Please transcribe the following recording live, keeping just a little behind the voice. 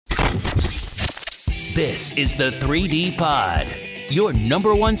This is the 3D Pod, your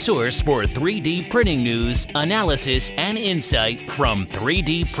number one source for 3D printing news, analysis, and insight from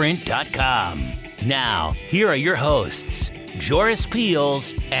 3dprint.com. Now, here are your hosts, Joris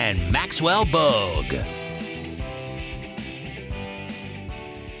Peels and Maxwell Bogue.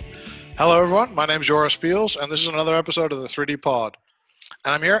 Hello, everyone. My name is Joris Peels, and this is another episode of the 3D Pod.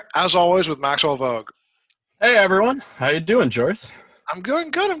 And I'm here, as always, with Maxwell Vogue. Hey, everyone. How you doing, Joris? I'm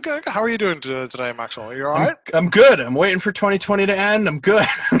good. I'm good. How are you doing today, Maxwell? You all right? I'm good. I'm waiting for 2020 to end. I'm good.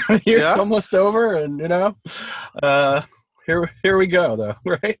 It's almost over, and here we go, though.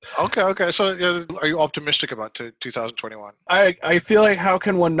 Right? Okay. So, are you optimistic about 2021? I feel like how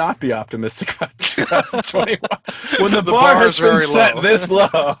can one not be optimistic about 2021 when the bar has been set this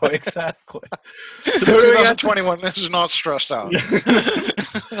low? Exactly. So 2021 is not stressed out.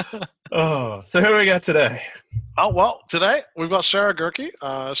 So who do we got today? Oh, well, today we've got Sarah Gerke.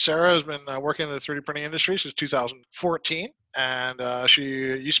 Sarah has been working in the 3D printing industry since 2014, and she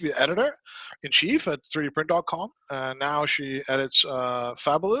used to be the editor-in-chief at 3dprint.com, and now she edits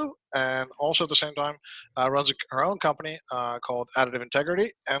Fabaloo, and also at the same time runs her own company called Additive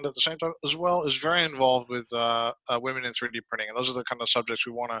Integrity, and at the same time as well is very involved with women in 3D printing, and those are the kind of subjects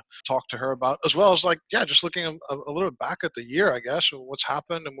we want to talk to her about, as well as just looking a little bit back at the year, I guess, what's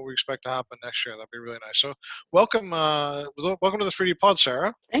happened and what we expect to happen next year. That'd be really nice. So welcome to the 3D Pod,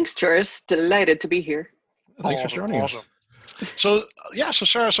 Sarah. Thanks, Joris. Delighted to be here. Thanks for joining us. So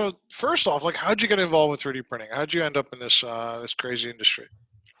Sarah, first off, how'd you get involved with 3D printing? How'd you end up in this crazy industry?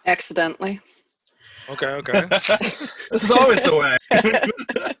 Accidentally. Okay. This is always the way.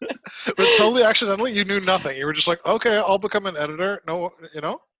 But totally accidentally, you knew nothing. You were just like, okay, I'll become an editor. No,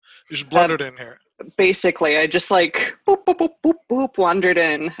 you just blundered in here. Basically, I just boop, boop, boop, boop, boop, wandered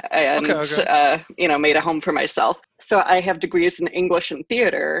in and, made a home for myself. So I have degrees in English and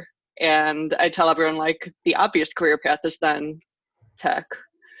theater, and I tell everyone, the obvious career path is then tech.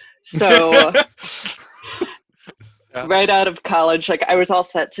 So right out of college, I was all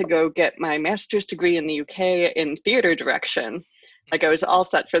set to go get my master's degree in the UK in theater direction. I was all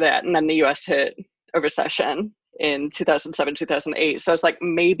set for that, and then the US hit a recession in 2007, 2008. So I was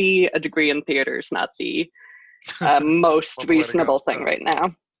maybe a degree in theater is not the most reasonable thing right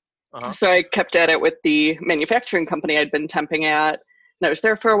now. Uh-huh. So I kept at it with the manufacturing company I'd been temping at, and I was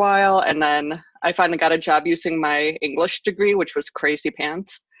there for a while. And then I finally got a job using my English degree, which was crazy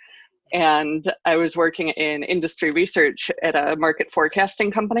pants. And I was working in industry research at a market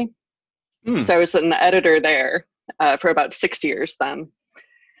forecasting company. So I was an editor there for about 6 years then.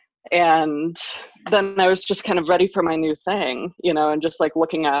 And then I was just kind of ready for my new thing, and just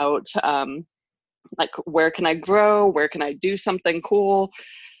looking out, where can I grow? Where can I do something cool?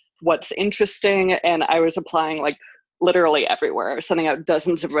 What's interesting? And I was applying literally everywhere. I was sending out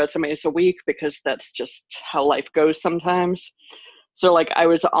dozens of resumes a week because that's just how life goes sometimes. So I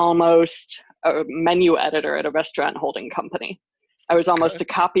was almost a menu editor at a restaurant holding company. I was almost a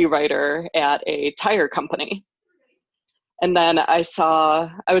copywriter at a tire company. And then I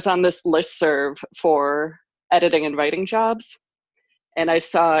was on this listserv for editing and writing jobs. And I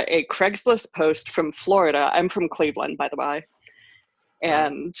saw a Craigslist post from Florida. I'm from Cleveland, by the way.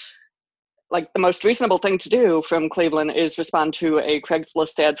 And the most reasonable thing to do from Cleveland is respond to a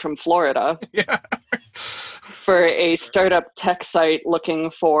Craigslist ad from Florida for a startup tech site looking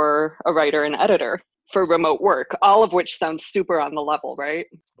for a writer and editor for remote work, all of which sounds super on the level, right?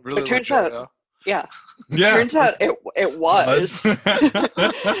 Really but turns legit, out, turns out it was.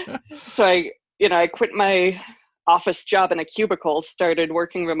 So I quit my office job in a cubicle, started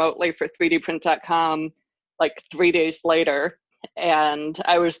working remotely for 3dprint.com 3 days later. And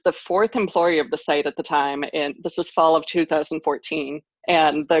I was the fourth employee of the site at the time, and this was fall of 2014.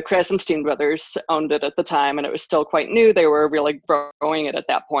 And the Krasenstein brothers owned it at the time, and it was still quite new. They were really growing it at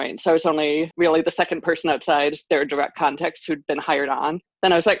that point. So I was only really the second person outside their direct contacts who'd been hired on.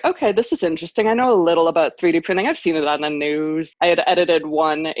 Then I was like, okay, this is interesting. I know a little about 3D printing. I've seen it on the news. I had edited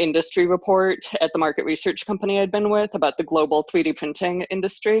one industry report at the market research company I'd been with about the global 3D printing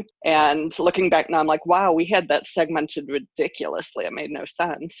industry. And looking back now, I'm like, wow, we had that segmented ridiculously. It made no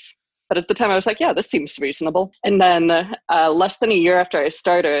sense. But at the time, I was like, yeah, this seems reasonable. And then less than a year after I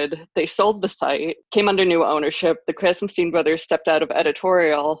started, they sold the site, came under new ownership. The Krasenstein brothers stepped out of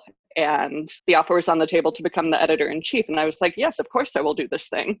editorial, and the offer was on the table to become the editor-in-chief. And I was like, yes, of course I will do this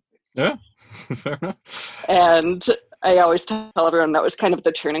thing. Yeah, fair enough. And I always tell everyone that was kind of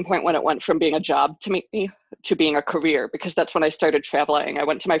the turning point when it went from being a job to me to being a career, because that's when I started traveling. I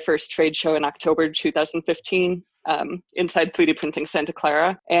went to my first trade show in October 2015 inside 3D Printing Santa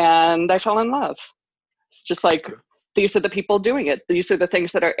Clara, and I fell in love. It's just these are the people doing it. These are the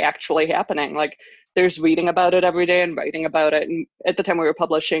things that are actually happening. Like, there's reading about it every day and writing about it. And at the time we were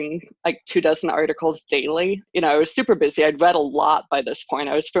publishing like 24 articles daily. You know, I was super busy. I'd read a lot by this point.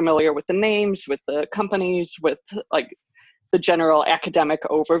 I was familiar with the names, with the companies, with like the general academic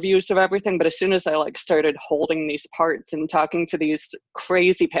overviews of everything. But as soon as I like started holding these parts and talking to these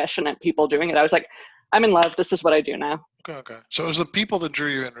crazy passionate people doing it, I was like, I'm in love. This is what I do now. Okay. So it was the people that drew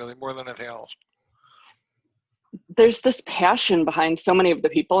you in really more than anything else. There's this passion behind so many of the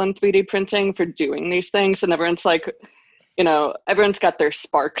people in 3D printing for doing these things. And everyone's like, you know, everyone's got their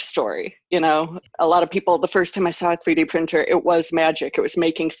spark story. You know, a lot of people, the first time I saw a 3D printer, it was magic. It was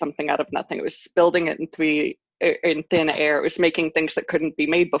making something out of nothing. It was building it in thin air. It was making things that couldn't be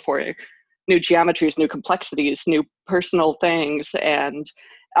made before. New geometries, new complexities, new personal things. And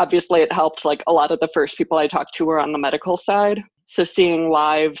obviously it helped, like a lot of the first people I talked to were on the medical side. So seeing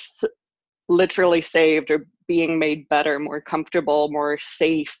lives literally saved or being made better, more comfortable, more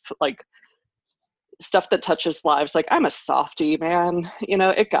safe, like stuff that touches lives. Like, I'm a softie, man. You know,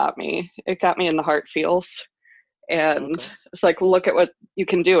 it got me in the heart feels. And it's like, look at what you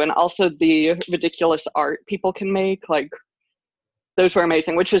can do. And also the ridiculous art people can make, like those were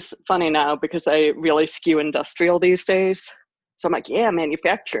amazing, which is funny now because I really skew industrial these days. So I'm like, yeah,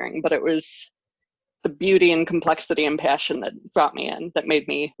 manufacturing, but it was the beauty and complexity and passion that brought me in, that made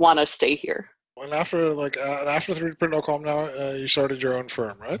me want to stay here. And after 3dprint.com now, you started your own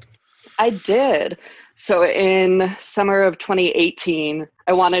firm, right? I did. So in summer of 2018,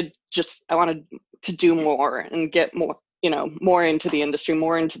 I wanted to do more and get more, you know, more into the industry,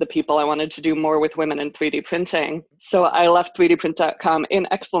 more into the people. I wanted to do more with women in 3D printing. So I left 3dprint.com in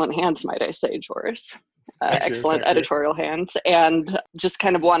excellent hands, might I say, Joris. Excellent editorial hands, and just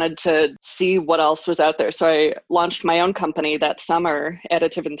kind of wanted to see what else was out there. So I launched my own company that summer,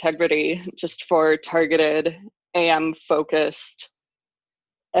 Additive Integrity, just for targeted AM-focused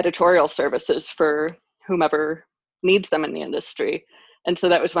editorial services for whomever needs them in the industry. And so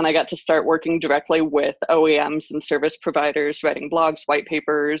that was when I got to start working directly with OEMs and service providers, writing blogs, white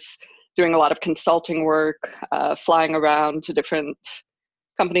papers, doing a lot of consulting work, flying around to different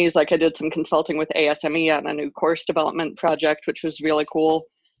companies. Like I did some consulting with ASME on a new course development project, which was really cool.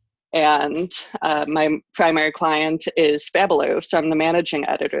 And my primary client is Fabulou, so I'm the managing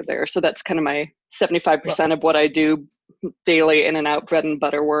editor there. So that's kind of my 75% of what I do daily, in and out, bread and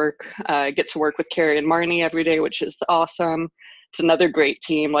butter work. I get to work with Carrie and Marnie every day, which is awesome. It's another great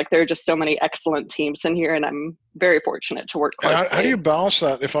team. Like, there are just so many excellent teams in here, and I'm very fortunate to work closely. How do you balance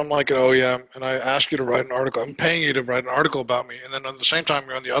that if I'm like an OEM and I ask you to write an article, I'm paying you to write an article about me, and then at the same time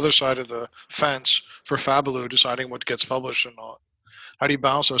you're on the other side of the fence for Fabulou deciding what gets published and not? How do you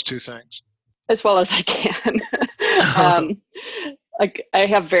balance those two things? As well as I can. Like, I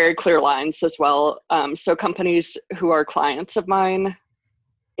have very clear lines as well. So companies who are clients of mine,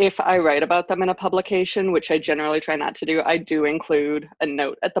 if I write about them in a publication, which I generally try not to do, I do include a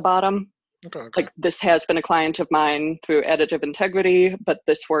note at the bottom. Okay. Like, this has been a client of mine through Additive Integrity, but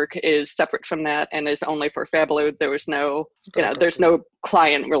this work is separate from that and is only for Fabulou. There was no, there's no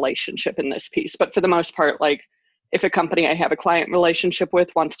client relationship in this piece. But for the most part, like, if a company I have a client relationship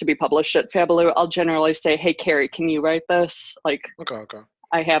with wants to be published at Fabulou, I'll generally say, hey, Carrie, can you write this? Like,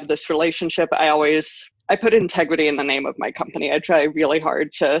 I have this relationship. I put integrity in the name of my company. I try really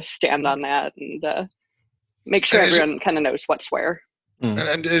hard to stand on that and make sure everyone kind of knows what's where.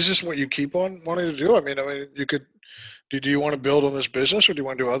 And is this what you keep on wanting to do? I mean, you could. Do you want to build on this business, or do you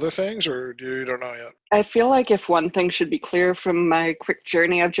want to do other things, or you don't know yet? I feel like if one thing should be clear from my quick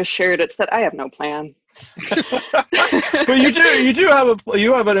journey I've just shared, it's that I have no plan. But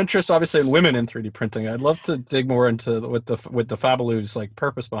you have an interest, obviously, in women in 3D printing. I'd love to dig more into with the Fabulou's like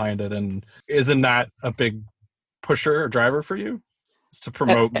purpose behind it, and isn't that a big pusher or driver for you? Is to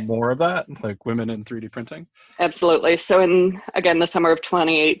promote more of that, like women in 3D printing? Absolutely. So in, again, the summer of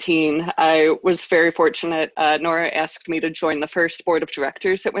 2018, I was very fortunate. Nora asked me to join the first board of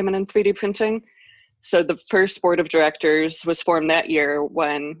directors at Women in 3D Printing. So the first board of directors was formed that year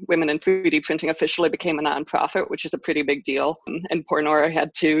when Women in 3D Printing officially became a nonprofit, which is a pretty big deal. And poor Nora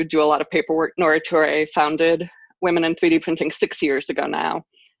had to do a lot of paperwork. Nora Toure founded Women in 3D Printing 6 years ago now.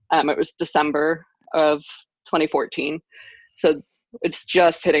 It was December of 2014. So it's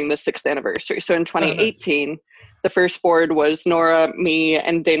just hitting the 6th anniversary. So in 2018, the first board was Nora, me,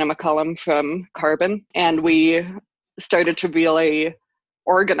 and Dana McCullum from Carbon. And we started to really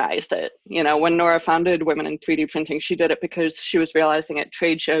organize it. You know, when Nora founded Women in 3D Printing, she did it because she was realizing at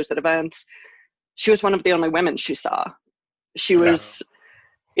trade shows, at events, she was one of the only women she saw. She was,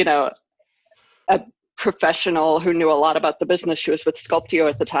 you know, a professional who knew a lot about the business. She was with Sculpteo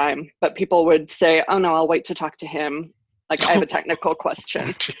at the time, but people would say, oh no, I'll wait to talk to him. Like, I have a technical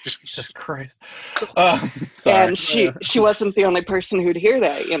question. Jesus Christ. Sorry. And she wasn't the only person who'd hear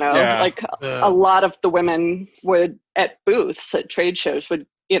that, you know. Yeah. Like a lot of the women would at booths at trade shows would,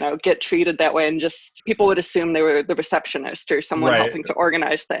 you know, get treated that way, and just people would assume they were the receptionist or someone helping to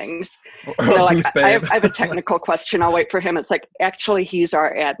organize things. And they're like, I have a technical question, I'll wait for him. It's like, actually, he's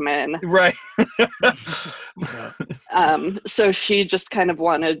our admin. Right. So she just kind of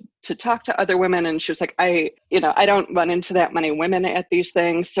wanted to talk to other women, and she was like, I don't run into that many women at these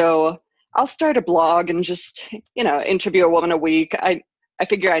things, so I'll start a blog and just, you know, interview a woman a week. I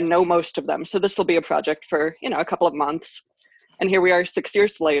figure I know most of them, so this will be a project for, you know, a couple of months. And here we are 6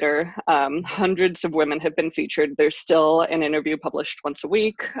 years later. Hundreds of women have been featured. There's still an interview published once a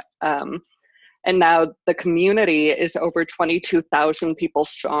week. And now the community is over 22,000 people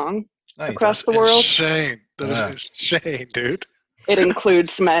strong across the world. Insane. That is insane, dude. It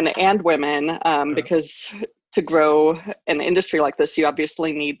includes men and women, because to grow an industry like this, you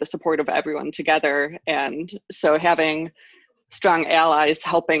obviously need the support of everyone together. And so having strong allies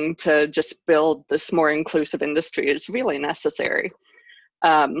helping to just build this more inclusive industry is really necessary.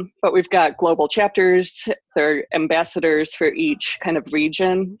 But we've got global chapters. There are ambassadors for each kind of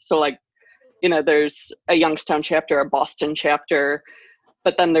region. So like, you know, there's a Youngstown chapter, a Boston chapter,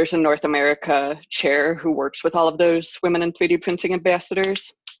 but then there's a North America chair who works with all of those women in 3D printing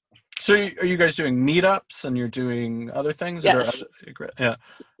ambassadors. So are you guys doing meetups and you're doing other things? Yes. Yeah.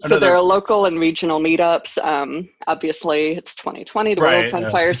 So there are local and regional meetups. Obviously, it's 2020, the world's on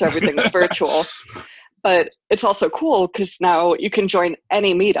fire, so everything's virtual. But it's also cool because now you can join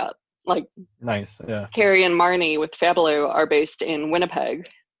any meetup. Like, nice, yeah. Carrie and Marnie with Fabulou are based in Winnipeg.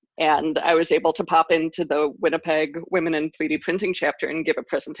 And I was able to pop into the Winnipeg Women in 3D Printing chapter and give a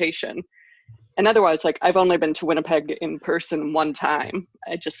presentation. And otherwise, like, I've only been to Winnipeg in person one time.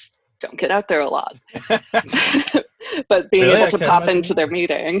 I just don't get out there a lot. But being able to pop into their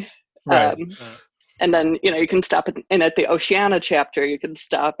meeting. Right. And then, you know, you can stop in at the Oceania chapter, you can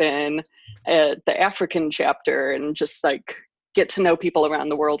stop in at the African chapter and just like get to know people around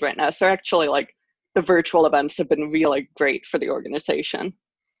the world right now. So actually, like, the virtual events have been really great for the organization.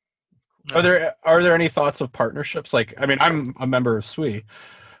 Are there any thoughts of partnerships? Like, I mean, I'm a member of SWE,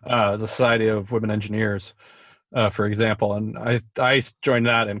 the Society of Women Engineers, for example, and I joined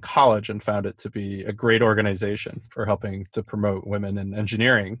that in college and found it to be a great organization for helping to promote women in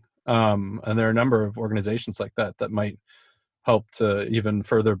engineering. And there are a number of organizations like that that might help to even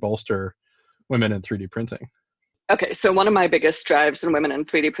further bolster women in 3D printing. Okay, so one of my biggest drives in women in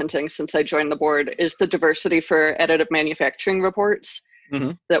 3D printing since I joined the board is the Diversity for Additive Manufacturing reports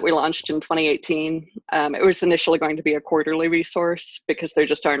that we launched in 2018. It was initially going to be a quarterly resource because there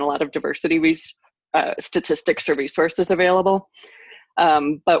just aren't a lot of diversity statistics or resources available.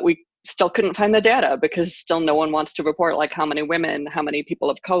 But we still couldn't find the data because still no one wants to report like how many women, how many people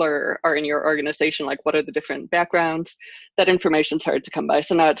of color are in your organization, like what are the different backgrounds. That information's hard to come by.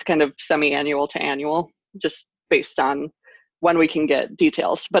 So now it's kind of semi-annual to annual, just based on when we can get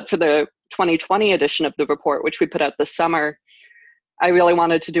details. But for the 2020 edition of the report, which we put out this summer, I really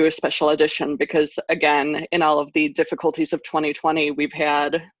wanted to do a special edition because, again, in all of the difficulties of 2020, we've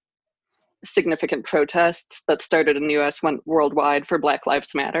had significant protests that started in the US, went worldwide for Black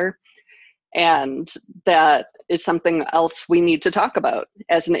Lives Matter. And that is something else we need to talk about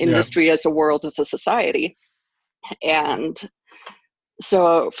as an industry, as a world, as a society. And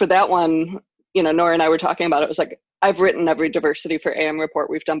so for that one, you know, Nora and I were talking about it. It was like, I've written every diversity for AM report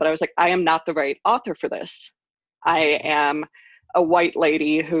we've done, but I was like, I am not the right author for this. I am a white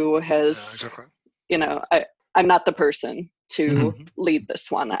lady who has, you know, I'm not the person to lead this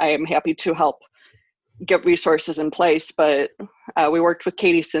one. I am happy to help get resources in place, but we worked with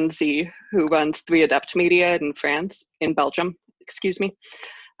Katie Sinzi, who runs 3 Adept Media in Belgium, excuse me.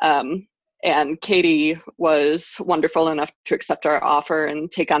 And Katie was wonderful enough to accept our offer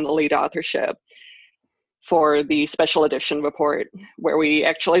and take on the lead authorship for the special edition report, where we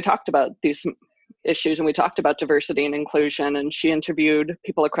actually talked about these issues and we talked about diversity and inclusion, and she interviewed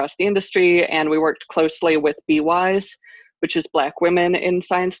people across the industry, and we worked closely with BWise, which is Black Women in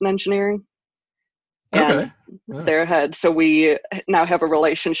Science and Engineering, and their head. So we now have a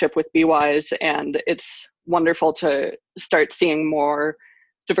relationship with BWise, and it's wonderful to start seeing more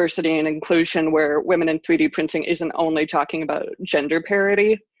diversity and inclusion where women in 3D printing isn't only talking about gender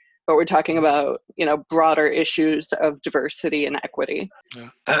parity, but we're talking about, broader issues of diversity and equity. Yeah.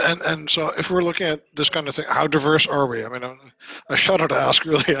 And so if we're looking at this kind of thing, how diverse are we? I mean, I shudder to ask,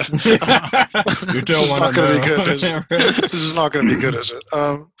 really. You This don't is want not to going to know. be good. This is not going to be good, is it?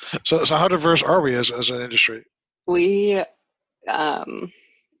 So how diverse are we as an industry? We,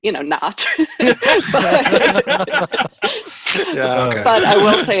 not. Yeah, okay. But I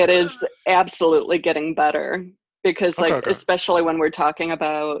will say it is absolutely getting better because, Okay. especially when we're talking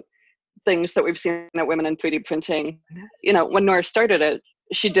about things that we've seen at Women in 3D Printing, when Nora started it,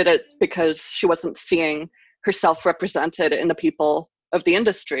 she did it because she wasn't seeing herself represented in the people of the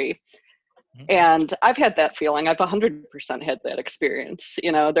industry. And I've had that feeling. I've 100% had that experience.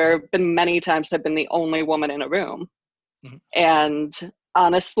 There have been many times I've been the only woman in a room. And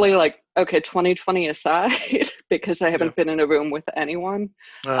honestly, 2020 aside, because I haven't been in a room with anyone.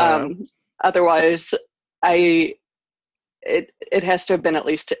 Otherwise, it has to have been at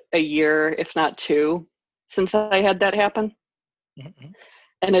least a year, if not 2, since I had that happen.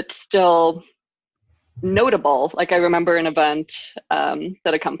 And it's still notable. I remember an event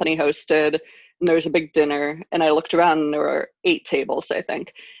that a company hosted, and there was a big dinner, and I looked around and there were 8 tables, I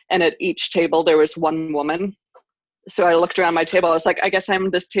think. And at each table there was 1 woman. So I looked around my table, I was like, I guess I'm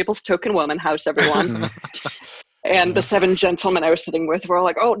this table's token woman. How's everyone? And the 7 gentlemen I was sitting with were all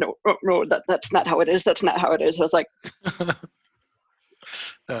like, oh, no, that's not how it is. That's not how it is. I was like,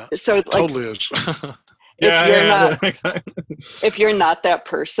 so totally is. If you're not that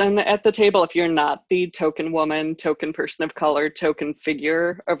person at the table, if you're not the token woman, token person of color, token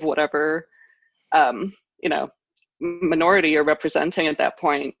figure of whatever, minority you're representing at that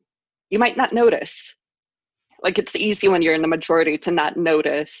point, you might not notice. It's easy when you're in the majority to not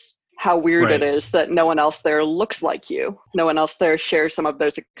notice how weird it is that no one else there looks like you. No one else there shares some of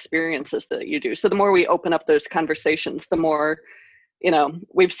those experiences that you do. So the more we open up those conversations, the more,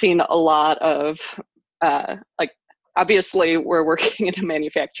 we've seen a lot of, obviously we're working in a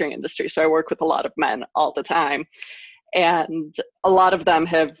manufacturing industry, so I work with a lot of men all the time. And a lot of them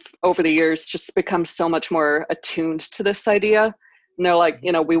have, over the years, just become so much more attuned to this idea. And they're like,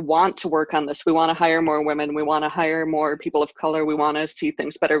 we want to work on this. We want to hire more women. We want to hire more people of color. We want to see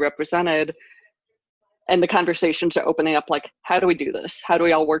things better represented. And the conversations are opening up, how do we do this? How do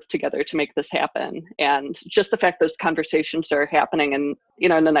we all work together to make this happen? And just the fact those conversations are happening and,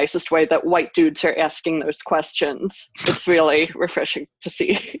 in the nicest way that white dudes are asking those questions, it's really refreshing to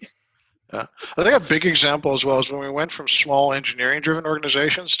see. Yeah. I think a big example as well is when we went from small engineering-driven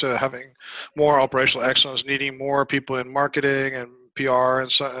organizations to having more operational excellence, needing more people in marketing and PR and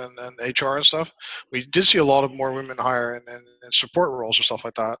HR and stuff. We did see a lot of more women hire in support roles or stuff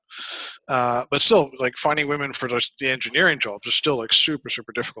like that. But still, finding women for the engineering jobs is still super,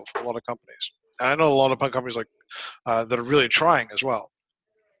 super difficult for a lot of companies. And I know a lot of companies that are really trying as well.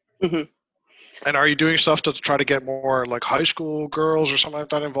 Mm-hmm. And are you doing stuff to try to get more high school girls or something like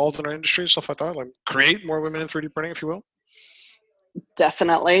that involved in our industry, stuff like that? Create more women in 3D printing, if you will?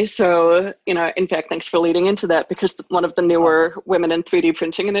 Definitely. So, in fact, thanks for leading into that, because one of the newer Women in 3D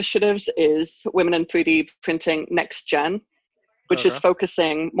Printing initiatives is Women in 3D Printing Next Gen, which is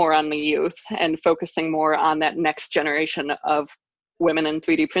focusing more on the youth and focusing more on that next generation of women in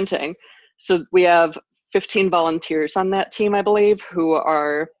 3D printing. So we have 15 volunteers on that team, I believe, who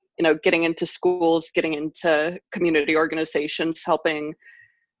are getting into schools, getting into community organizations, helping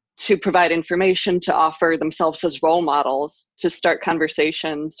to provide information, to offer themselves as role models, to start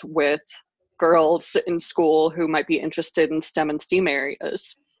conversations with girls in school who might be interested in STEM and STEAM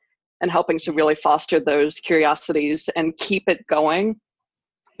areas, and helping to really foster those curiosities and keep it going.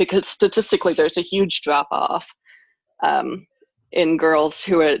 Because statistically, there's a huge drop-off in girls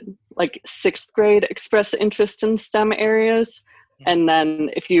who at 6th grade express interest in STEM areas. And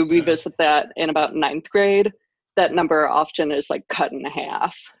then if you revisit that in about 9th grade, that number often is cut in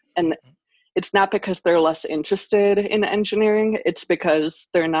half. And it's not because they're less interested in engineering, it's because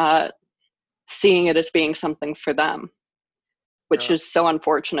they're not seeing it as being something for them, which is so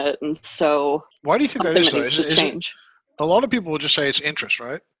unfortunate. And so why do you think that is? Needs to change. A lot of people will just say it's interest,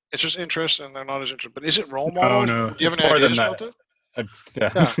 right? It's just interest and they're not as interested. But is it role models? No, do you have it's any more ideas than about that.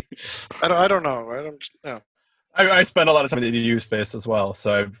 Yeah. I don't know, right? I spend a lot of time in the EDU space as well,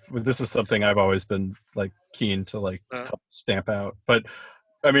 so this is something I've always been keen to help stamp out. But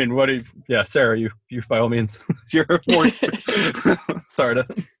I mean, Sarah, you by all means, you're more. Sorry to.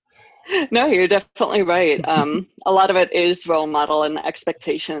 No, you're definitely right. A lot of it is role model and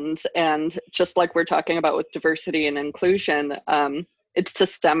expectations, and just like we're talking about with diversity and inclusion, it's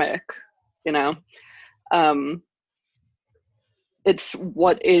systemic. it's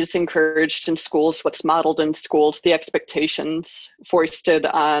what is encouraged in schools, what's modeled in schools, the expectations foisted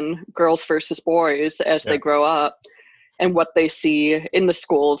on girls versus boys as they grow up, and what they see in the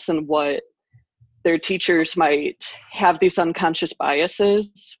schools, and what their teachers might have these unconscious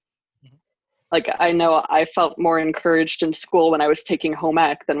biases. Like, I know I felt more encouraged in school when I was taking home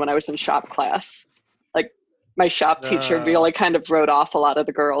ec than when I was in shop class. Like, my shop teacher really kind of wrote off a lot of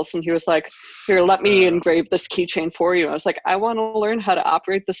the girls, and he was like, here, let me engrave this keychain for you. And I was like, I want to learn how to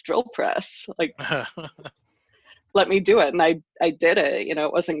operate this drill press. Like, let me do it. And I did it. You know,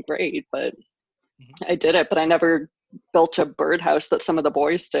 it wasn't great, but I did it. But I never built a birdhouse that some of the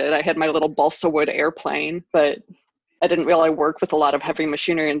boys did. I had my little balsa wood airplane, but I didn't really work with a lot of heavy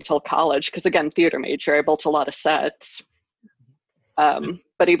machinery until college, because again, theater major, I built a lot of sets.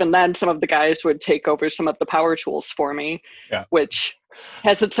 But even then, some of the guys would take over some of the power tools for me, which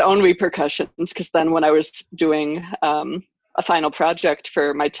has its own repercussions, because then when I was doing a final project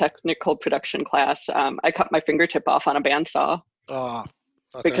for my technical production class, I cut my fingertip off on a bandsaw.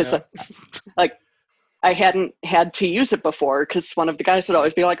 Because like, I hadn't had to use it before, because one of the guys would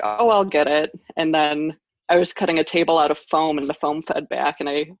always be like, oh, I'll get it. And then I was cutting a table out of foam, and the foam fed back, and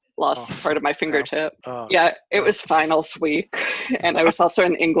I lost part of my fingertip. It was finals week, and I was also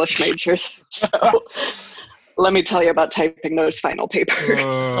an English major. So let me tell you about typing those final papers.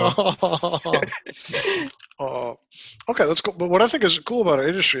 Okay, that's cool. But what I think is cool about our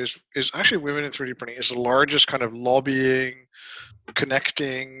industry is actually women in 3D printing is the largest kind of lobbying,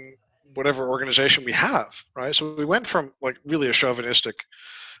 connecting, whatever organization we have, right? So we went from like really a chauvinistic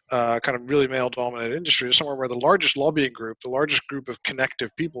kind of really male-dominated industry to somewhere where the largest lobbying group, the largest group of connective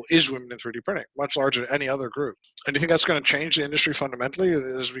people is women in 3D printing, much larger than any other group. And do you think that's going to change the industry fundamentally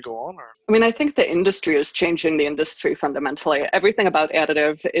as we go on? Or? I mean, I think the industry is changing the industry fundamentally. Everything about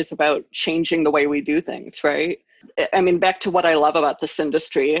additive is about changing the way we do things, right? I mean, back to what I love about this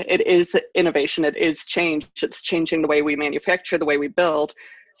industry, it is innovation, it is change, it's changing the way we manufacture, the way we build.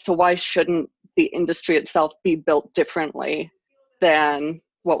 So why shouldn't the industry itself be built differently than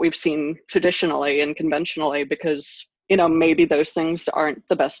what we've seen traditionally and conventionally? Because, you know, maybe those things aren't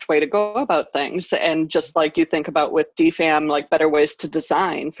the best way to go about things. And just like you think about with DFAM, like better ways to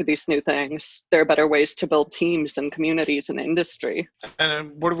design for these new things, there are better ways to build teams and communities in the industry.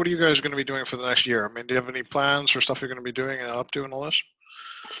 And what are you guys going to be doing for the next year? I mean, do you have any plans for stuff you're going to be doing and up to and all this?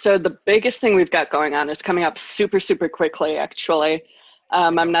 So the biggest thing we've got going on is coming up super, super quickly, actually.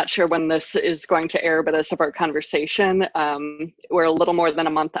 I'm not sure when this is going to air, but as of our conversation, we're a little more than a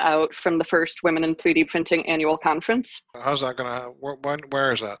month out from the first Women in 3D Printing annual conference. How's that going to,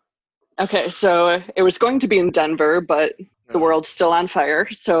 where is that? Okay, so it was going to be in Denver, but the world's still on fire.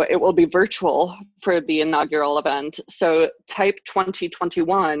 So it will be virtual for the inaugural event. So Type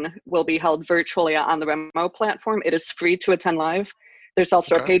 2021 will be held virtually on the Remo platform. It is free to attend live. There's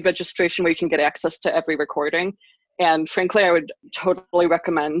also a paid registration where you can get access to every recording. And frankly, I would totally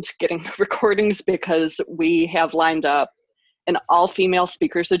recommend getting the recordings, because we have lined up an all-female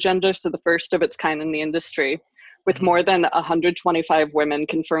speakers agenda, so the first of its kind in the industry, with more than 125 women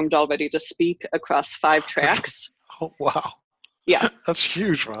confirmed already to speak across 5 tracks. Oh, wow. Yeah. That's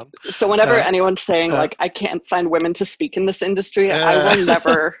huge, man. So whenever anyone's saying, like, I can't find women to speak in this industry, I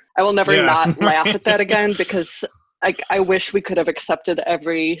will never not laugh at that again, because I wish we could have accepted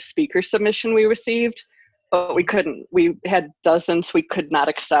every speaker submission we received. But we couldn't. We had dozens we could not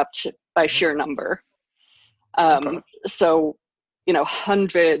accept by sheer number. So, you know,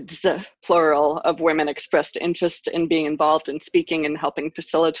 hundreds, plural, of women expressed interest in being involved in speaking and helping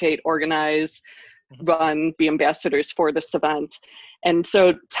facilitate, organize, run, be ambassadors for this event. And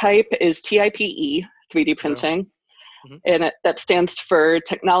so TYPE is TIPE, 3D printing. And that stands for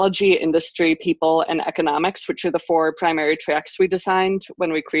Technology, Industry, People, and Economics, which are the 4 primary tracks we designed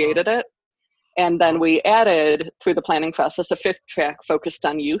when we created it. And then we added, through the planning process, a 5th track focused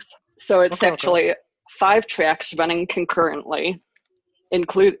on youth. So it's actually 5 tracks running concurrently,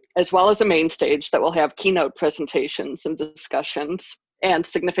 as well as a main stage that will have keynote presentations and discussions and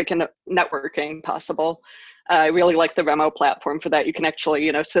significant networking possible. I really like the Remo platform for that. You can actually,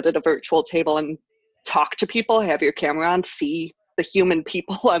 you know, sit at a virtual table and talk to people, have your camera on, see the human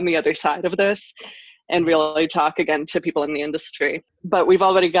people on the other side of this, and really talk again to people in the industry. But we've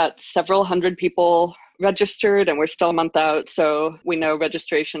already got several hundred people registered, and we're still a month out, so we know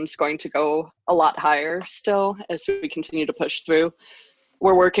registration's going to go a lot higher still as we continue to push through.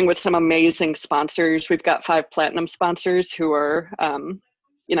 We're working with some amazing sponsors. We've got 5 platinum sponsors who are,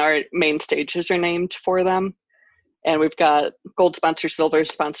 you know, our main stages are named for them. And we've got gold sponsors, silver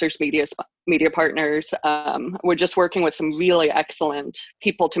sponsors, media partners. We're just working with some really excellent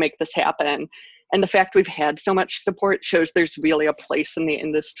people to make this happen. And the fact we've had so much support shows there's really a place in the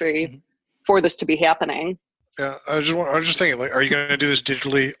industry for this to be happening. Yeah, I was just thinking, like, are you going to do this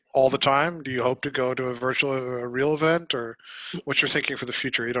digitally all the time? Do you hope to go to a virtual, a real event, or what's your thinking for the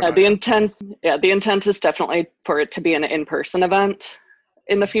future? You don't know. The intent is definitely for it to be an in-person event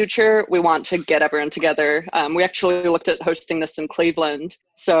in the future. We want to get everyone together. We actually looked at hosting this in Cleveland.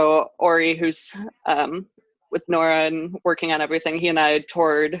 So Ori, who's with Nora and working on everything, he and I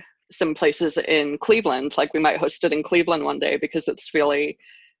toured some places in Cleveland. Like, we might host it in Cleveland one day because it's really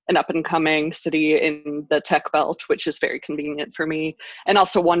an up-and-coming city in the tech belt, which is very convenient for me, and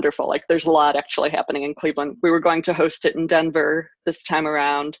also wonderful. Like, there's a lot actually happening in Cleveland. We were going to host it in Denver this time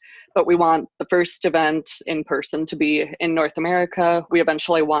around, but we want the first event in person to be in North America. We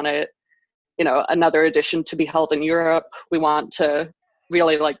eventually want it, another edition to be held in Europe. We want to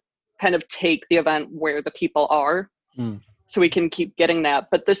really kind of take the event where the people are, so we can keep getting that.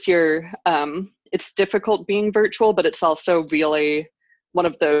 But this year, it's difficult being virtual, but it's also really one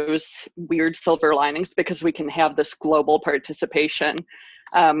of those weird silver linings because we can have this global participation.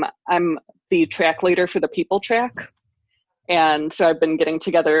 I'm the track leader for the People track. And so I've been getting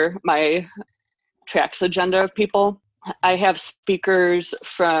together my tracks agenda of people. I have speakers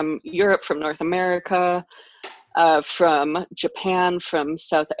from Europe, from North America, from Japan, from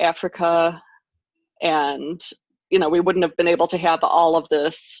South Africa. And, we wouldn't have been able to have all of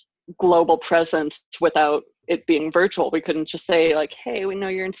this global presence without it being virtual. We couldn't just say hey, we know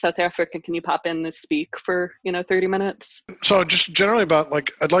you're in South Africa, can you pop in and speak for 30 minutes? So just generally about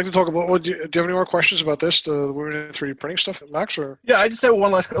I'd like to talk about, do you have any more questions about this, the women in 3D printing stuff, Max? Or yeah, I just have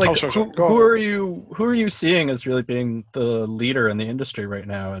one last who are you seeing as really being the leader in the industry right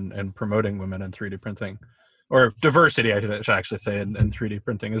now and promoting women in 3D printing, or diversity, I should actually say, in 3D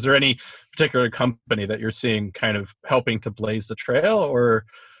printing? Is there any particular company that you're seeing kind of helping to blaze the trail, or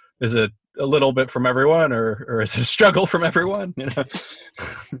is it a little bit from everyone, or is it a struggle from everyone?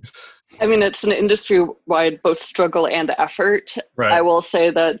 I mean, it's an industry-wide both struggle and effort. Right. I will say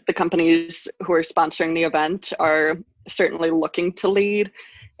that the companies who are sponsoring the event are certainly looking to lead,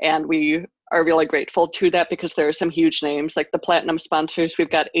 and we are really grateful to that because there are some huge names, like the platinum sponsors. We've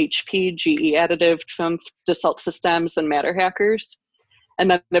got HP, GE Additive, Triumph, Dassault Systems, and Matter Hackers.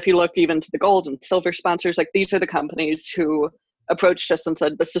 And then if you look even to the gold and silver sponsors, these are the companies who approached us and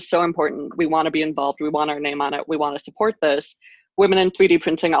said, this is so important. We want to be involved. We want our name on it. We want to support this. Women in 3D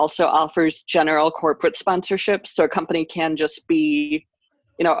printing also offers general corporate sponsorship. So a company can just be,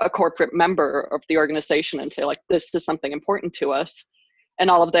 a corporate member of the organization and say, this is something important to us. And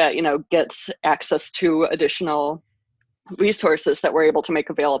all of that, gets access to additional resources that we're able to make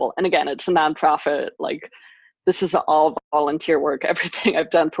available. And again, it's a nonprofit. This is all volunteer work. Everything I've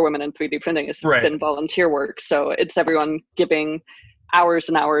done for women in 3D printing has been volunteer work. So it's everyone giving hours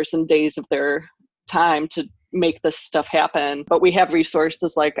and hours and days of their time to make this stuff happen. But we have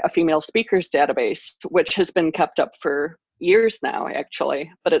resources like a female speakers database, which has been kept up for years now,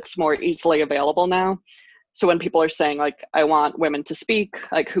 actually, but it's more easily available now. So when people are saying, I want women to speak,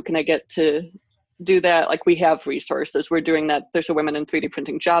 who can I get to do that? We have resources. We're doing that. There's a Women in 3D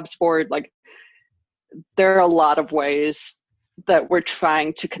Printing jobs board. There are a lot of ways that we're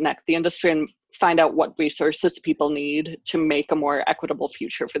trying to connect the industry and find out what resources people need to make a more equitable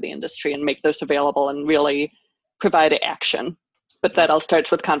future for the industry and make those available and really provide action. But that all starts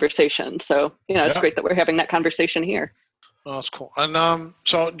with conversation. So, it's great that we're having that conversation here. Oh, that's cool. And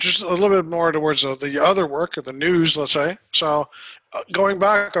so just a little bit more towards the other work, the news, let's say. So going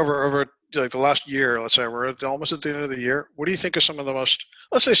back over the last year, let's say, we're almost at the end of the year. What do you think are some of the most,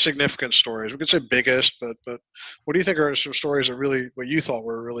 let's say, significant stories? We could say biggest, but what do you think are some stories that really, what you thought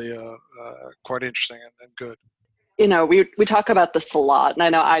were really quite interesting and good? We talk about this a lot, and I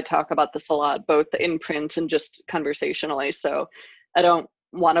know I talk about this a lot, both in print and just conversationally. So I don't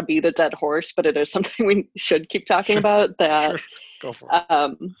want to beat a dead horse, but it is something we should keep talking about. That, sure. Go for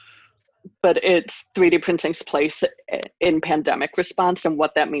it. But it's 3D printing's place in pandemic response and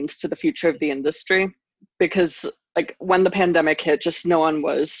what that means to the future of the industry. Because when the pandemic hit, just no one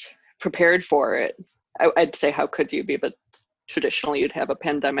was prepared for it. I'd say, how could you be? But traditionally, you'd have a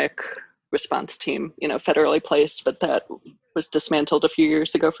pandemic response team, federally placed, but that was dismantled a few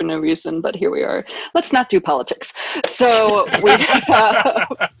years ago for no reason. But here we are. Let's not do politics. So we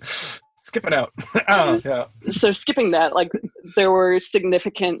skip it out. Yeah. So skipping that, there were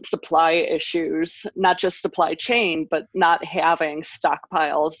significant supply issues, not just supply chain, but not having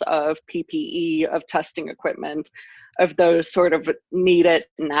stockpiles of PPE, of testing equipment, of those sort of need it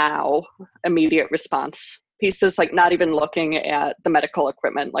now, immediate response pieces, not even looking at the medical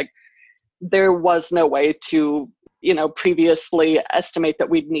equipment. There was no way to previously estimate that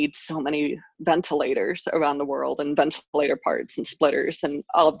we'd need so many ventilators around the world and ventilator parts and splitters and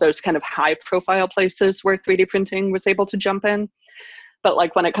all of those kind of high profile places where 3D printing was able to jump in. But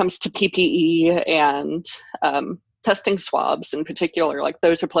like when it comes to PPE and testing swabs in particular, like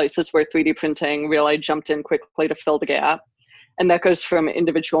those are places where 3D printing really jumped in quickly to fill the gap. And that goes from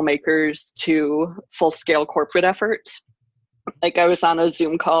individual makers to full-scale corporate efforts. Like I was on a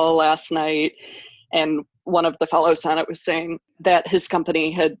Zoom call last night, and one of the fellows on it was saying that his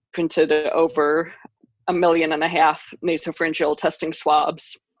company had printed over 1.5 million nasopharyngeal testing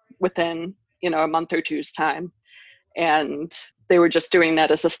swabs within, a month or two's time. And they were just doing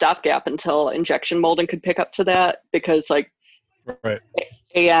that as a stopgap until injection molding could pick up to that, because like right.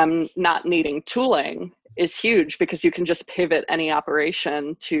 AM not needing tooling is huge, because you can just pivot any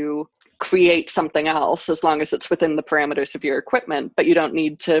operation to create something else as long as it's within the parameters of your equipment. But you don't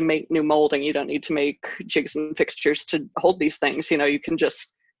need to make new molding. You don't need to make jigs and fixtures to hold these things. You can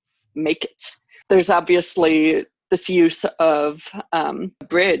just make it. There's obviously this use of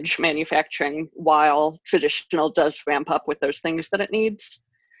bridge manufacturing while traditional does ramp up with those things that it needs.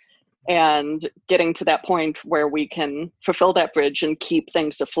 And getting to that point where we can fulfill that bridge and keep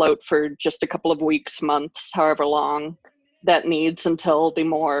things afloat for just a couple of weeks, months, however long that needs, until the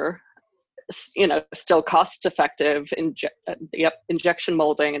more, still cost-effective injection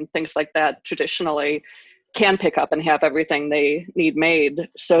molding and things like that traditionally can pick up and have everything they need made.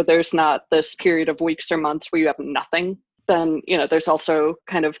 So there's not this period of weeks or months where you have nothing. Then, there's also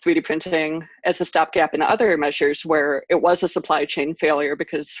kind of 3D printing as a stopgap in other measures where it was a supply chain failure,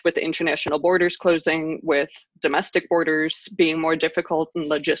 because with international borders closing, with domestic borders being more difficult and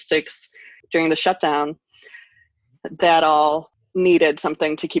logistics during the shutdown, that all needed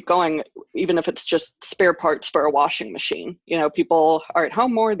something to keep going, even if it's just spare parts for a washing machine. People are at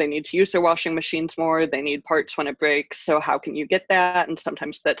home more, they need to use their washing machines more, they need parts when it breaks. So how can you get that? And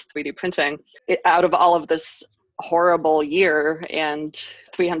sometimes that's 3D printing. Out of all of this horrible year and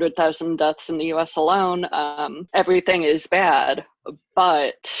 300,000 deaths in the US alone, everything is bad,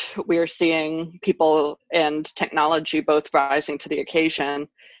 but we're seeing people and technology both rising to the occasion.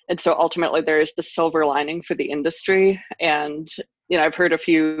 And so ultimately there is the silver lining for the industry. And, I've heard a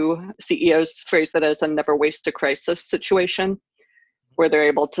few CEOs phrase that as a never waste a crisis situation, where they're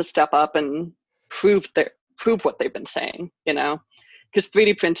able to step up and prove what they've been saying, because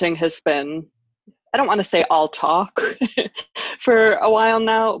 3D printing has been, I don't want to say all talk for a while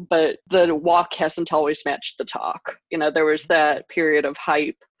now, but the walk hasn't always matched the talk. There was that period of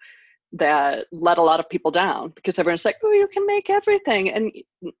hype that let a lot of people down, because everyone's like, oh, you can make everything. And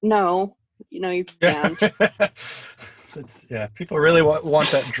no, you can't. People really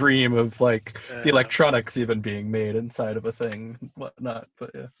want that dream of like the electronics even being made inside of a thing and whatnot.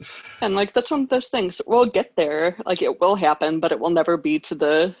 But yeah. And like, that's one of those things. We'll get there. Like, it will happen, but it will never be to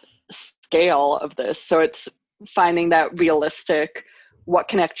the scale of this. So it's finding that realistic, what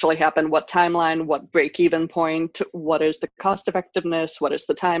can actually happen, what timeline, what break-even point, what is the cost effectiveness, what is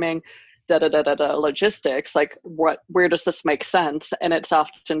the timing, logistics, like where does this make sense? And it's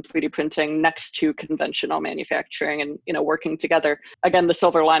often 3D printing next to conventional manufacturing and, working together. Again, the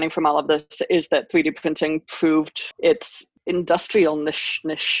silver lining from all of this is that 3D printing proved its industrial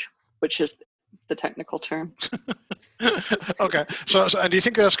niche, which is the technical term. Okay. So and do you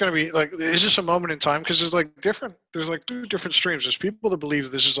think that's going to be like, is this a moment in time? Because there's two different streams. There's people that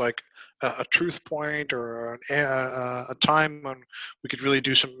believe this is like a truth point or a time when we could really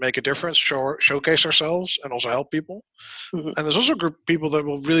make a difference, showcase ourselves, and also help people. Mm-hmm. And there's also a group of people that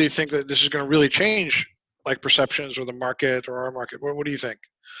will really think that this is going to really change like perceptions or the market or our market. What do you think?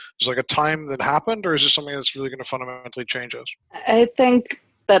 Is like a time that happened, or is this something that's really going to fundamentally change us? I think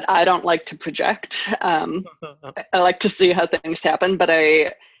that I don't like to project. I like to see how things happen, but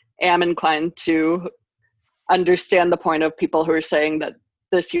I am inclined to understand the point of people who are saying that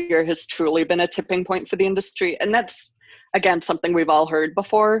this year has truly been a tipping point for the industry. And that's, again, something we've all heard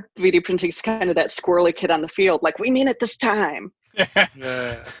before. 3D printing is kind of that squirrely kid on the field, like, we mean it this time.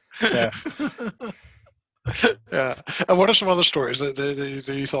 Yeah. Yeah. And what are some other stories that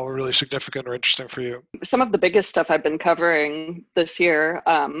you thought were really significant or interesting for you? Some of the biggest stuff I've been covering this year,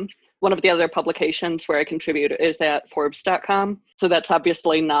 one of the other publications where I contribute is at Forbes.com. So that's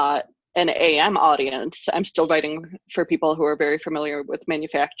obviously not an AM audience. I'm still writing for people who are very familiar with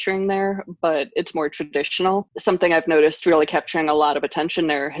manufacturing there, but it's more traditional. Something I've noticed really capturing a lot of attention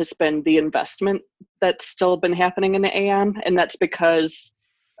there has been the investment that's still been happening in the AM. And that's because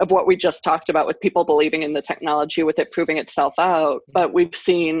of what we just talked about, with people believing in the technology, with it proving itself out. But we've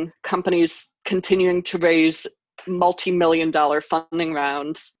seen companies continuing to raise multi-million-dollar funding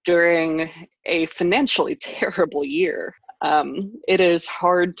rounds during a financially terrible year. It is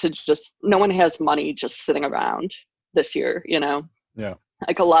hard to no one has money just sitting around this year, Yeah.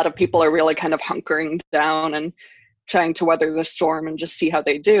 Like a lot of people are really kind of hunkering down and trying to weather the storm and just see how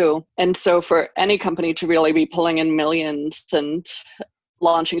they do. And so for any company to really be pulling in millions and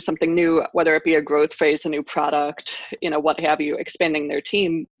launching something new, whether it be a growth phase, a new product, what have you, expanding their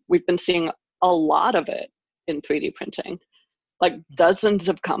team, we've been seeing a lot of it in 3D printing. Like dozens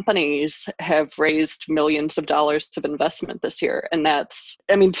of companies have raised millions of dollars of investment this year. And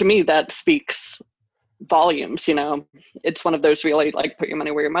to me, that speaks volumes. It's one of those really like put your money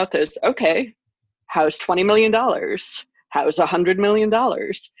where your mouth is. Okay, how's $20 million? How's $100 million?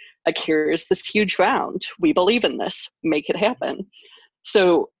 Like, here's this huge round. We believe in this. Make it happen.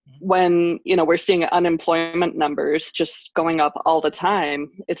 So when, we're seeing unemployment numbers just going up all the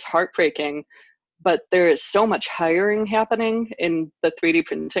time, it's heartbreaking. But there is so much hiring happening in the 3D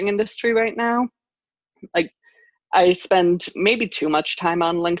printing industry right now. Like, I spend maybe too much time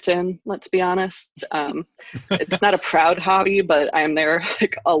on LinkedIn, let's be honest. It's not a proud hobby, but I'm there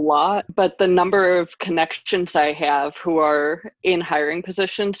like a lot. But the number of connections I have who are in hiring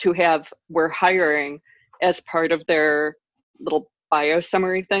positions were hiring as part of their little bio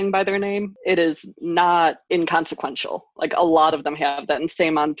summary thing by their name, it is not inconsequential. Like a lot of them have that, and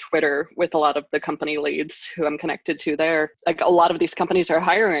same on Twitter with a lot of the company leads who I'm connected to there. Like a lot of these companies are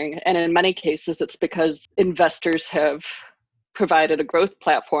hiring, and in many cases it's because investors have provided a growth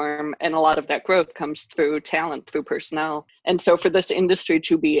platform, and a lot of that growth comes through talent, through personnel. And so for this industry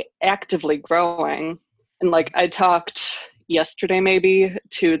to be actively growing, and like I talked yesterday maybe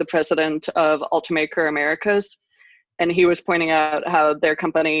to the president of Ultimaker Americas, and he was pointing out how their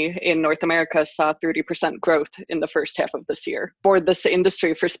company in North America saw 30% growth in the first half of this year. For this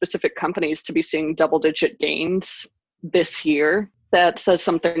industry, for specific companies to be seeing double-digit gains this year, that says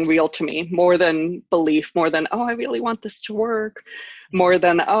something real to me, more than belief, more than, oh, I really want this to work, more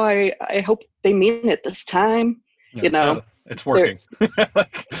than, oh, I hope they mean it this time. It's working.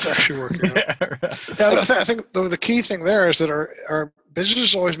 It's actually working. I think the key thing there is that our business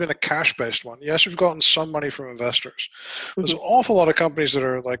has always been a cash-based one. Yes, we've gotten some money from investors. There's an awful lot of companies that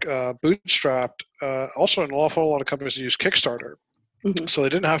are like bootstrapped. Also, an awful lot of companies that use Kickstarter. So they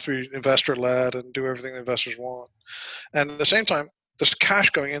didn't have to be investor-led and do everything the investors want. And at the same time, there's cash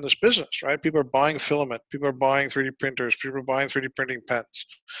going in this business, right? People are buying filament. People are buying 3D printers. People are buying 3D printing pens.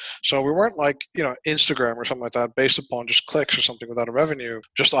 So we weren't like, Instagram or something like that based upon just clicks or something without a revenue,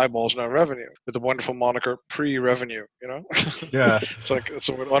 just eyeballs, no revenue, with the wonderful moniker pre-revenue, Yeah. It's like,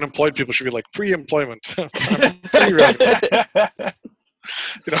 so unemployed people should be like pre-employment, pre-revenue.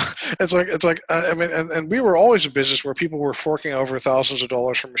 It's like and we were always a business where people were forking over thousands of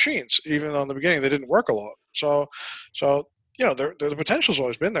dollars for machines, even though in the beginning they didn't work a lot. So the potential's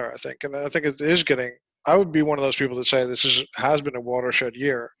always been there, I think, and I think it is getting. I would be one of those people that say this has been a watershed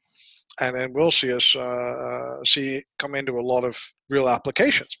year, and we'll see us come into a lot of real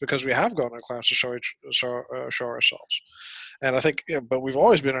applications because we have gone on clamps to show ourselves. And I think, but we've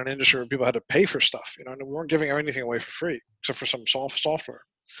always been in an industry where people had to pay for stuff, and we weren't giving anything away for free except for some software.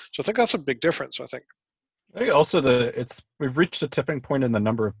 So I think that's a big difference. I think also we've reached a tipping point in the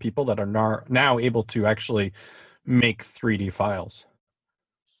number of people that are now able to actually make 3D files.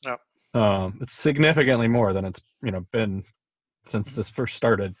 Yeah. It's significantly more than it's been since this first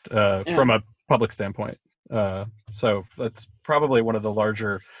started from a public standpoint. So that's probably one of the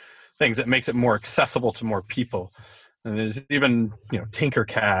larger things that makes it more accessible to more people. And there's even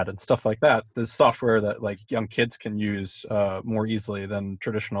Tinkercad and stuff like that. There's software that like young kids can use more easily than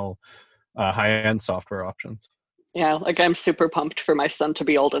traditional high-end software options. Yeah, like I'm super pumped for my son to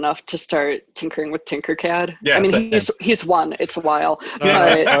be old enough to start tinkering with Tinkercad. Yeah, I mean, he's one. It's a while.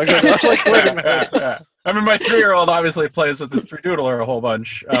 That's like, wait a minute. I mean, my 3-year-old obviously plays with this 3Doodler a whole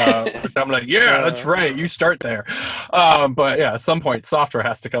bunch. I'm like, yeah, that's right. You start there. But yeah, at some point, software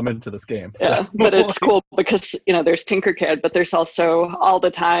has to come into this game. So. Yeah, but it's cool because, there's Tinkercad, but there's also all the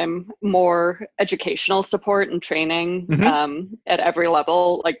time more educational support and training at every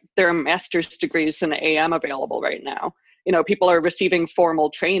level. Like there are master's degrees in AM available right now. People are receiving formal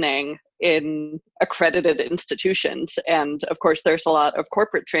training in accredited institutions. And of course, there's a lot of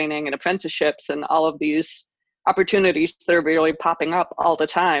corporate training and apprenticeships and all of these opportunities that are really popping up all the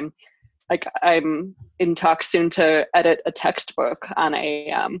time. Like I'm in talks soon to edit a textbook on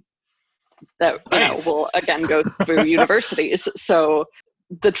AM that will again go through universities. So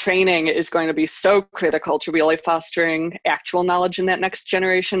the training is going to be so critical to really fostering actual knowledge in that next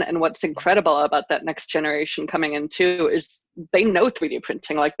generation. And what's incredible about that next generation coming in too is they know 3D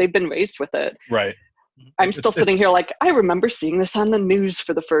printing, like they've been raised with it. Right. I'm still sitting here like, I remember seeing this on the news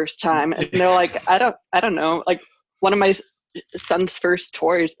for the first time. And they're like, I don't know. Like one of my son's first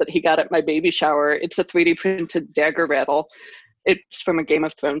toys that he got at my baby shower, it's a 3D printed dagger rattle. It's from a Game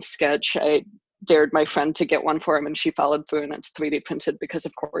of Thrones sketch. I dared my friend to get one for him and she followed through, and it's 3D printed because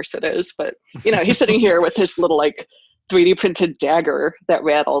of course it is. But, you know, he's sitting here with his little like 3D printed dagger that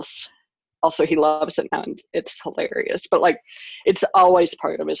rattles. Also, he loves it now and it's hilarious. But like, it's always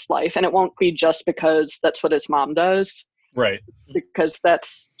part of his life, and it won't be just because that's what his mom does. Right. Because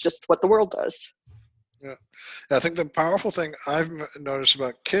that's just what the world does. Yeah. I think the powerful thing I've noticed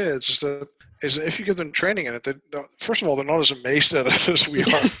about kids is that if you give them training in it, first of all, they're not as amazed at it as we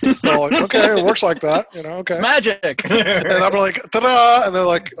are. They're like, okay, it works like that, you know, okay. It's magic. And I'm like, ta-da! And they're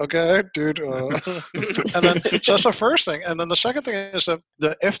like, okay, dude. And then, so that's the first thing. And then the second thing is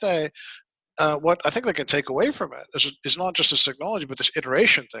that if they, what I think they can take away from it is not just this technology, but this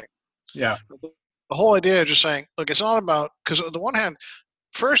iteration thing. Yeah. The whole idea of just saying, look, it's not about, because on the one hand,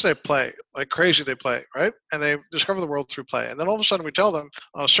 first they play like crazy, right? And they discover the world through play. And then all of a sudden we tell them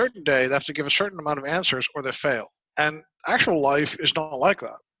on a certain day they have to give a certain amount of answers or they fail. And actual life is not like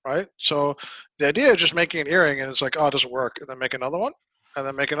that, right? So the idea of just making an earring and it's like, oh, it doesn't work, and then make another one, and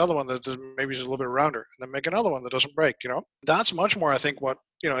then make another one that maybe is a little bit rounder, and then make another one that doesn't break, you know? That's much more, I think, what,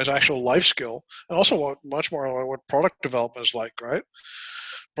 you know, is actual life skill, and also much more what product development is like, right?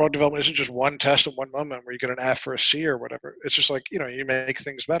 Product development isn't just one test at one moment where you get an F or a C or whatever. It's just like, you know, you make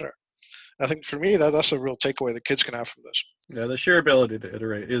things better. I think for me, that's a real takeaway that kids can have from this. Yeah, the sheer ability to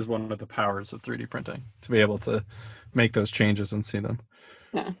iterate is one of the powers of 3D printing, to be able to make those changes and see them.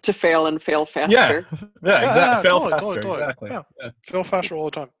 Yeah, to fail and fail faster. Yeah, exactly. Fail totally, faster, totally. exactly. Yeah. Fail faster all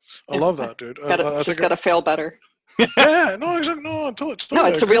the time. I love that, dude. I think gotta fail better. Yeah, no, exactly. No, totally. No,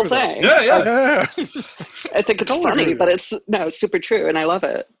 it's a real thing. Yeah. I think it's funny, but it's super true, and I love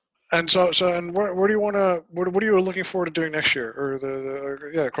it. And and where do you want to? What are you looking forward to doing next year,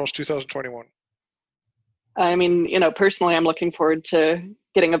 or across 2021? I mean, you know, personally, I'm looking forward to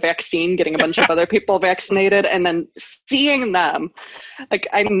getting a vaccine, getting a bunch of other people vaccinated, and then seeing them. Like,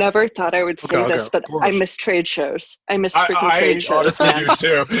 I never thought I would say this, but I miss trade shows. I miss freaking trade shows. I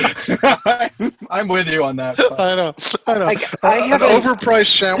honestly do too. I'm with you on that. I know. Like, I have an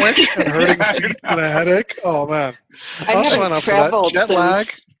overpriced sandwich and hurting feet and a headache. Oh man, I haven't traveled jet lag.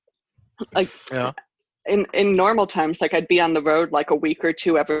 Like, yeah. In normal times, like I'd be on the road like a week or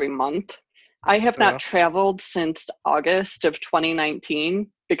two every month. I have not traveled since August of 2019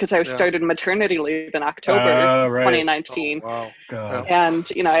 because I started maternity leave in October 2019. Oh, wow. And,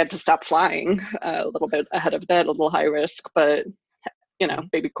 you know, I had to stop flying a little bit ahead of that, a little high risk, but, you know,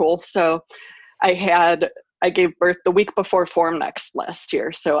 baby cool. So I gave birth the week before Formnext last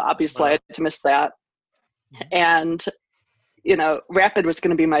year. So obviously I had to miss that. And, you know, Rapid was going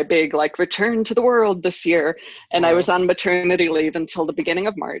to be my big, like, return to the world this year. And I was on maternity leave until the beginning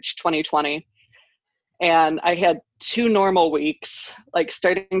of March 2020. And I had 2 normal weeks, like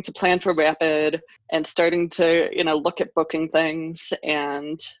starting to plan for Rapid and starting to, you know, look at booking things.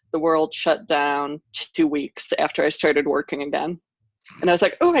 And the world shut down 2 weeks after I started working again. And I was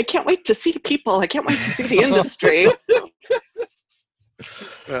like, oh, I can't wait to see people. I can't wait to see the industry.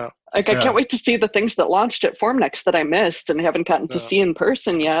 I can't wait to see the things that launched at Formnext that I missed and haven't gotten to see in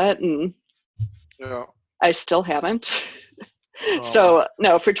person yet. And I still haven't. So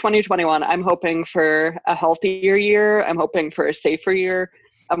no, for 2021, I'm hoping for a healthier year. I'm hoping for a safer year,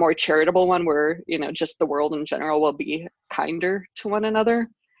 a more charitable one where, you know, just the world in general will be kinder to one another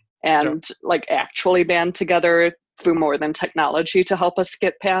and like actually band together through more than technology to help us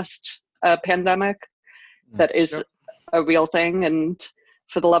get past a pandemic that is a real thing. And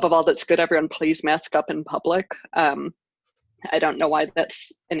for the love of all that's good, everyone please mask up in public. I don't know why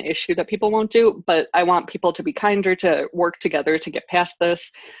that's an issue that people won't do, but I want people to be kinder, to work together to get past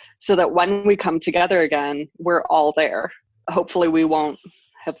this so that when we come together again, we're all there. Hopefully we won't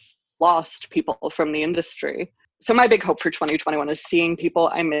have lost people from the industry. So my big hope for 2021 is seeing people.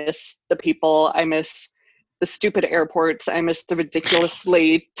 I miss the people. I miss the stupid airports. I miss the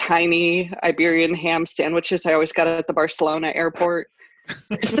ridiculously tiny Iberian ham sandwiches I always got at the Barcelona airport.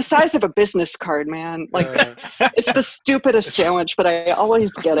 It's the size of a business card, man. Like, it's the stupidest sandwich, but I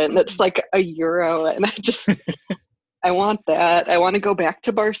always get it. And it's like €1. And I want that. I want to go back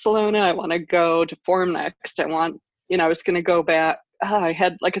to Barcelona. I want to go to Formnext. I was going to go back. I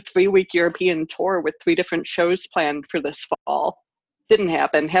had like a 3-week European tour with 3 different shows planned for this fall. Didn't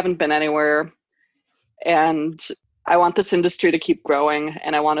happen. Haven't been anywhere. And I want this industry to keep growing,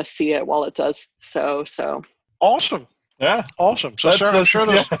 and I want to see it while it does so. Awesome. Yeah. Awesome. So, Sarah, I'm sure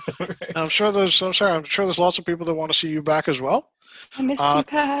there's, right. I'm sure there's lots of people that want to see you back as well. I miss you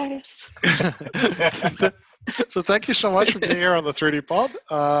guys. So thank you so much for being here on the 3D Pod.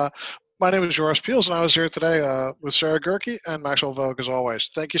 My name is Joris Peels, and I was here today with Sarah Gerke and Maxwell Vogue, as always.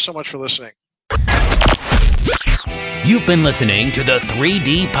 Thank you so much for listening. You've been listening to the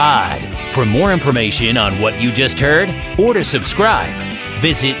 3D Pod. For more information on what you just heard or to subscribe,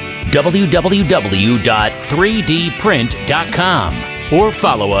 visit www.3dprint.com or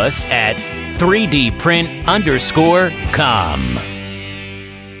follow us at 3dprint_com.